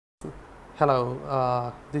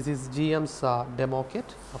Hello, this is GM's demo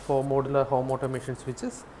kit for modular home automation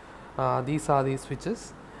switches. These are the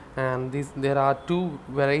switches, and there are two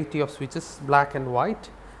variety of switches, black and white,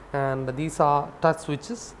 and these are touch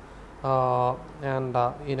switches, and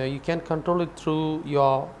you can control it through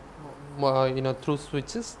your through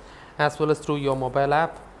switches, as well as through your mobile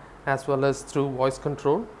app, as well as through voice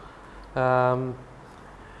control.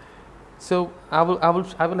 So I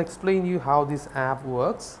will explain you how this app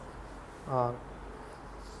works.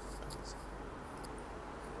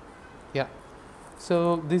 Yeah,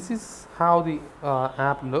 so this is how the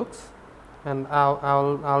app looks, and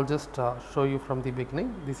I'll just show you from the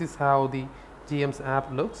beginning. This is how the GM's app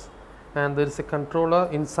looks, and there is a controller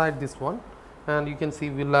inside this one, and you can see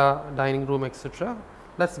villa, dining room, etc.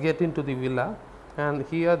 Let's get into the villa, and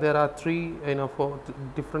here there are three four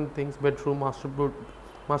different things: bedroom,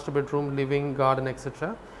 master bedroom, living, garden,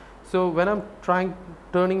 etc. So when I'm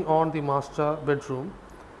turning on the master bedroom,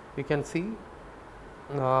 you can see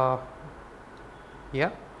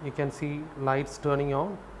yeah, you can see lights turning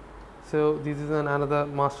on. So this is another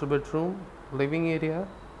master bedroom, living area,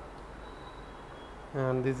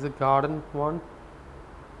 and this is a garden one.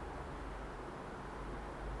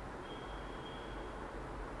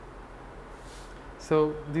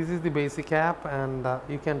 So this is the basic app, and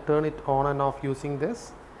you can turn it on and off using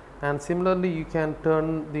this. And similarly, you can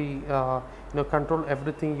turn the control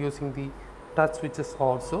everything using the touch switches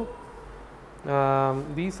also.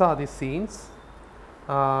 These are the scenes.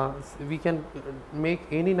 We can make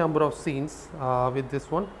any number of scenes with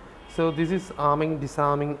this one. So this is arming,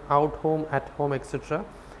 disarming, out home, at home, etc.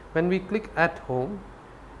 When we click at home,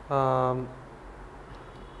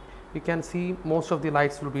 you can see most of the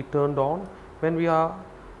lights will be turned on. When we are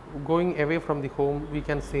going away from the home, we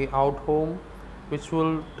can say out home, which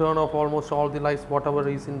will turn off almost all the lights whatever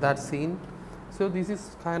is in that scene. So this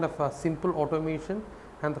is kind of a simple automation,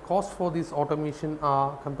 and the cost for this automation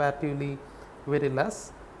are comparatively very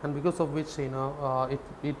less, and because of which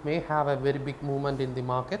it may have a very big movement in the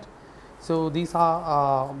market. So these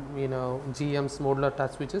are GM's modular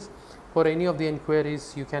touch switches. For any of the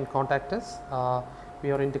inquiries, you can contact us.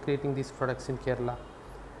 We are integrating these products in Kerala.